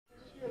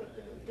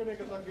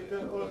Kenen takia te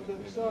olette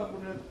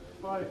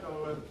saapuneet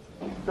paikalle?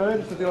 Tämä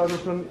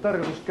lehdistötilaisuus on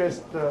tarkoitus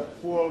kestää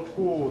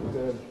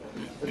 5:30.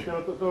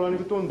 Että tuolla on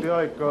niin tunti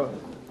aikaa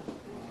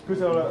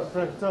kysellä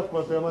Frank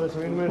Zappalta ja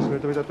Madison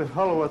Inventionilta, mitä te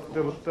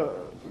haluatte, mutta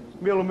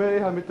mieluummin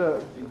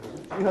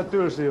ihan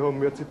tylsiä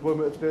hommia, että sit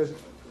voimme,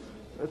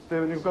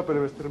 ettei niin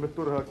kapellimestarimme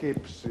turhaa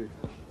kipsiä.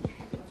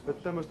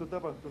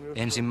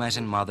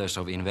 Ensimmäisen Mothers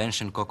of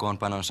Invention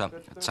kokoonpanonsa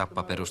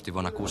Zappa perusti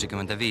vuonna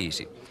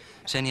 1965.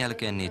 Sen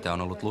jälkeen niitä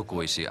on ollut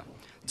lukuisia.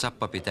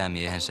 Zappa pitää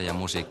miehensä ja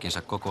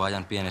musiikkinsa koko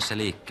ajan pienessä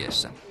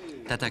liikkeessä.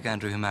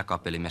 Tätäkään ryhmää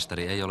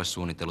kapellimestari ei ole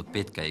suunnitellut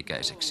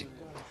pitkäikäiseksi.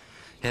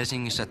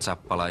 Helsingissä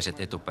zappalaiset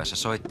etupäässä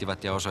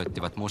soittivat ja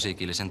osoittivat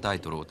musiikillisen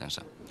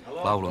taituruutensa.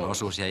 Laulun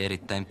osuus jäi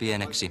erittäin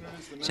pieneksi.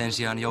 Sen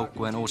sijaan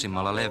joukkueen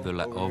uusimmalla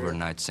levyllä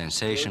Overnight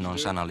Sensation on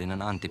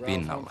sanallinen anti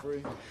pinnalla.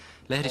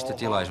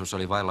 Lehdistötilaisuus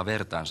oli vailla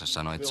vertaansa,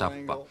 sanoi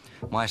Zappa.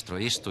 Maestro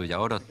istui ja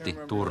odotti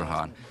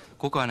turhaan.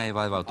 Kukaan ei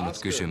vaivautunut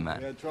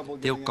kysymään.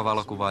 Tiukka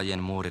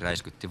valokuvaajien muuri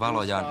räiskytti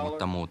valojaan,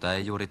 mutta muuta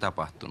ei juuri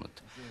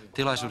tapahtunut.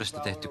 Tilaisuudesta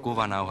tehty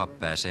kuvanauha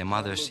pääsee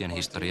Mothersien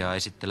historiaa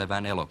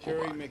esittelevään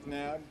elokuvaan.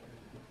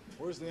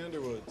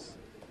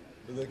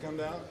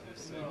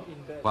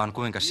 Vaan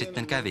kuinka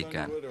sitten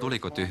kävikään?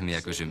 Tuliko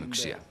tyhmiä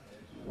kysymyksiä?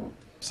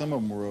 Some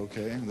of them were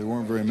okay. There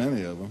weren't very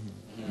many of them.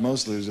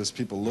 Mostly it was just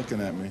people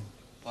looking at me.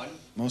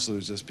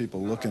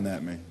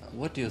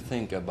 What do you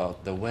think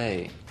about the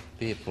way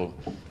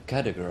people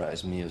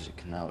categorize music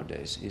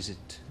nowadays? Is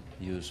it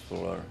useful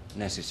or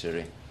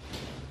necessary?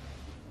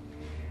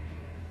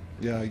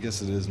 Yeah, I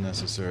guess it is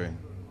necessary.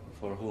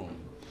 For whom?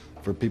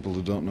 For people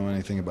who don't know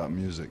anything about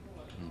music.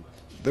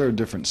 There are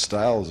different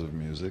styles of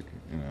music,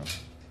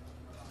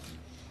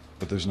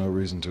 but there's no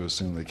reason to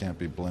assume they can't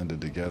be blended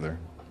together.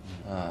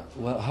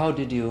 Well, how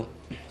did you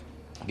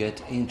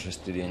get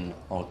interested in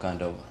all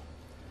kind of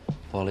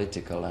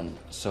political and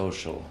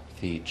social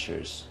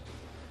features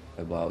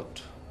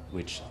about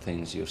which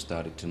things you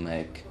started to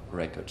make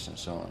records and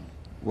so on?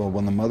 Well,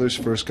 when the Mothers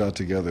first got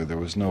together, there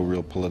was no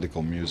real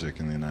political music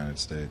in the United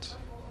States.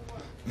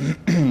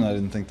 I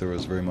didn't think there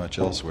was very much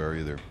elsewhere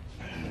either.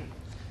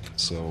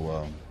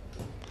 So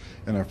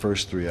in our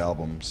first 3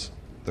 albums,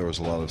 there was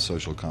a lot of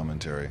social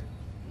commentary.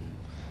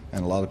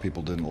 And a lot of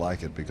people didn't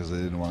like it because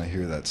they didn't want to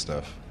hear that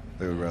stuff.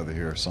 They would rather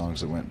hear songs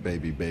that went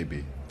baby,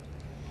 baby.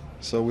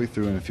 So we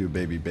threw in a few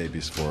baby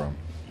babies for them.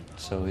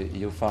 So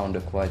you found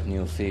a quite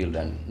new field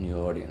and new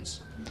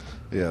audience.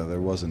 Yeah, there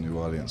was a new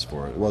audience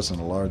for it. It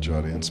wasn't a large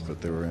audience,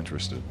 but they were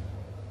interested.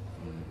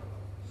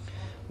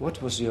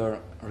 What was your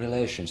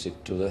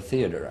relationship to the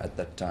theater at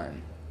that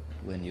time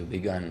when you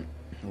began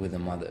with the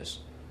Mothers?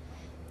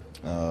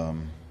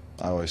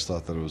 I always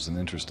thought that it was an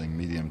interesting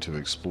medium to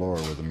explore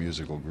with a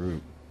musical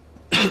group.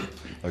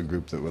 A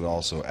group that would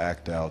also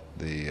act out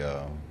the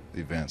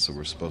events that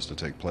were supposed to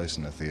take place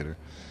in the theater.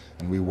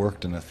 And we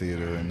worked in a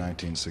theater in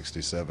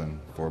 1967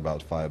 for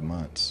about 5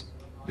 months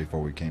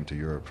before we came to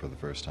Europe for the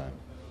first time.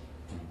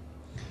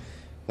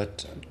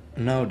 But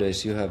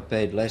nowadays you have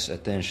paid less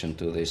attention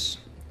to this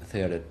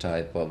theater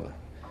type of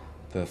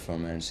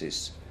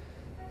performances.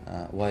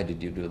 Why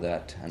did you do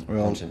that? And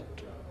well,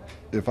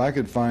 if I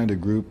could find a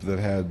group that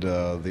had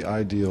the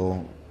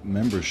ideal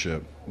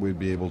membership, we'd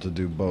be able to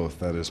do both.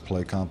 That is,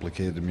 play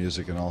complicated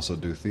music and also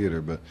do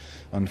theater. But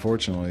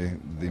unfortunately,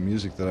 the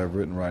music that I've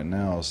written right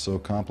now is so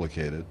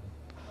complicated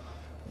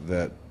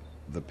that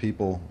the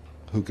people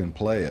who can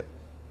play it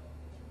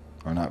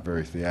are not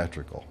very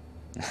theatrical.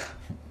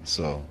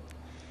 So,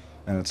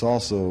 and it's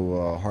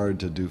also hard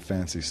to do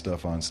fancy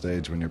stuff on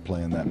stage when you're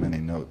playing that many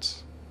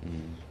notes.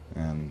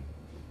 And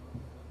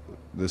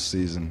this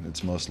season,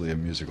 it's mostly a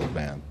musical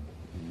band.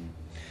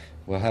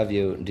 Well, have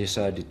you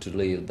decided to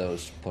leave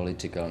those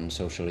political and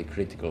socially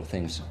critical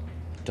things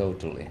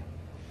totally?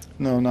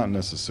 No, not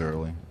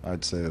necessarily.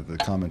 I'd say that the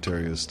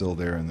commentary is still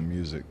there in the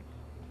music.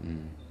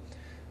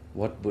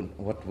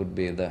 What would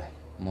be the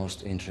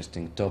most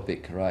interesting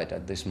topic right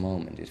at this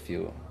moment if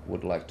you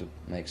would like to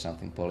make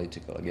something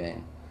political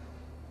again?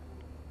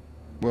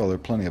 Well, there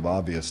are plenty of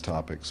obvious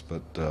topics,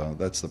 but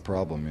that's the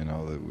problem,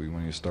 that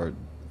when you start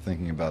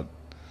thinking about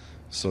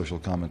social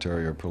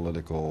commentary or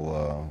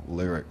political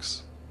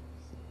lyrics,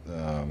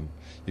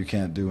 you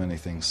can't do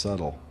anything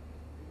subtle.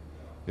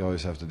 You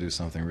always have to do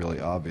something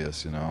really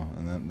obvious, and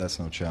then that's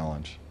no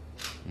challenge.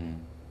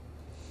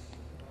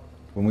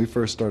 When we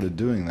first started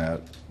doing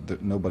that,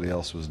 nobody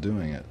else was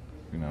doing it,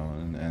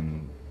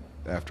 and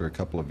after a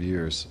couple of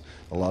years,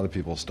 a lot of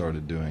people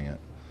started doing it,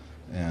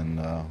 and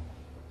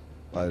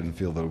I didn't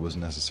feel that it was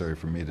necessary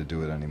for me to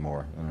do it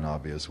anymore in an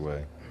obvious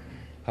way.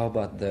 How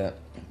about the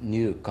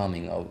new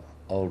coming of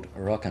old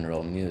rock and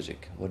roll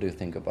music? What do you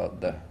think about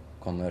the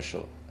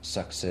commercial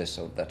success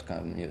of that kind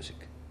of music?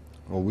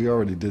 Well, we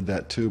already did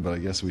that too, but I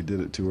guess we did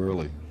it too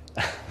early.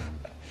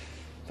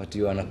 But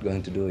you are not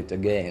going to do it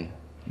again?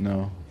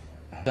 No.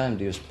 What time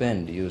do you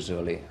spend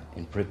usually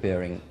in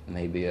preparing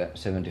maybe a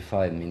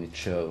 75-minute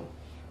show?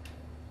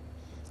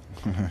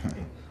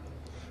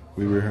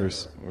 We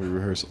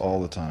rehearse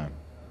all the time.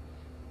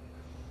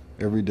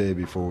 Every day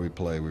before we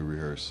play, we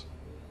rehearse.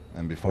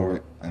 And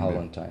before how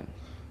long time?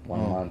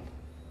 1 month?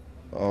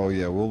 Oh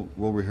yeah,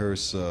 we'll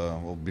rehearse.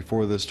 Well,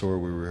 before this tour,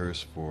 we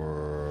rehearse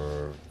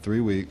for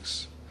 3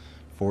 weeks,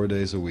 4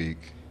 days a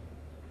week,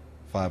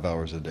 5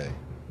 hours a day.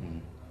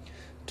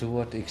 To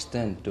what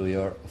extent do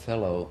your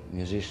fellow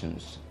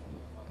musicians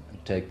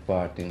take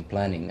part in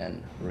planning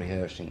and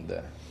rehearsing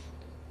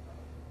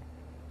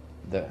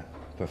the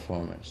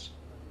performance?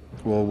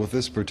 Well, with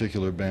this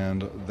particular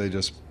band, they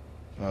just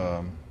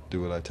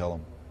do what I tell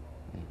them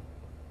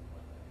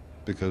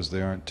because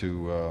they aren't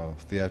too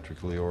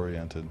theatrically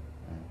oriented.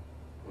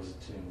 Was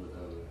it tuned with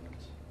other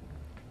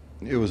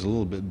bands? It was a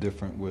little bit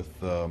different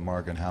with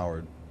Mark and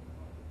Howard,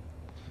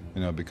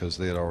 you know, because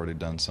they had already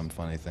done some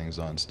funny things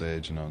on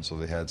stage, you know, and so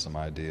they had some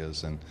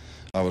ideas, and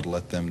I would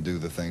let them do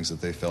the things that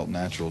they felt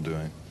natural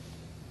doing.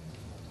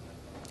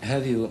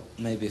 Have you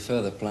maybe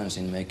further plans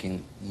in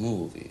making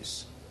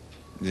movies?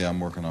 Yeah, I'm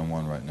working on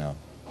one right now.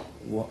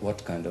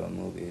 What kind of a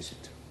movie is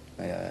it,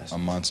 may I ask? A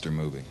monster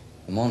movie.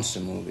 A monster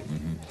movie?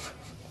 Mm-hmm.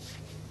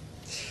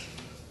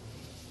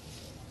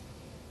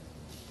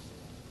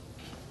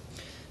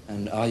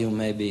 And are you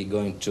maybe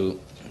going to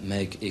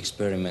make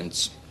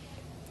experiments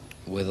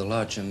with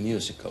larger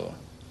musical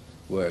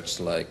works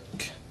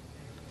like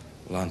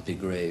Lumpy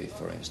Gravy,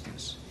 for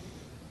instance?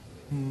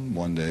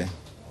 One day.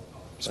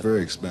 It's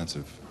very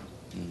expensive.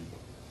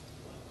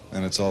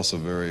 And it's also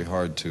very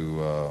hard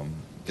to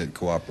get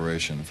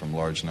cooperation from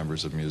large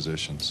numbers of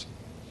musicians.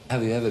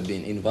 Have you ever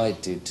been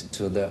invited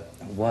to the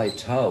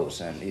White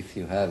House, and if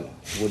you have,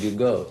 would you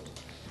go?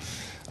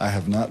 I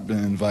have not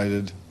been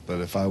invited, but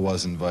if I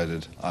was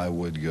invited, I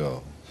would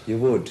go. You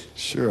would?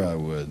 Sure I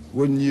would.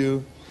 Wouldn't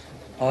you?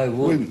 I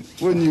would.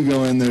 Wouldn't you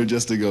go in there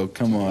just to go,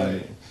 come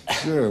on?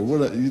 Sure.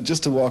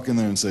 Just to walk in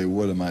there and say,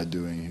 what am I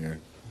doing here?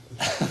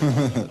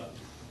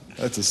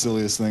 That's the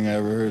silliest thing I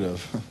ever heard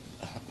of.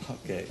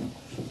 Okay.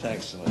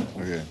 Thanks a lot.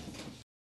 Okay.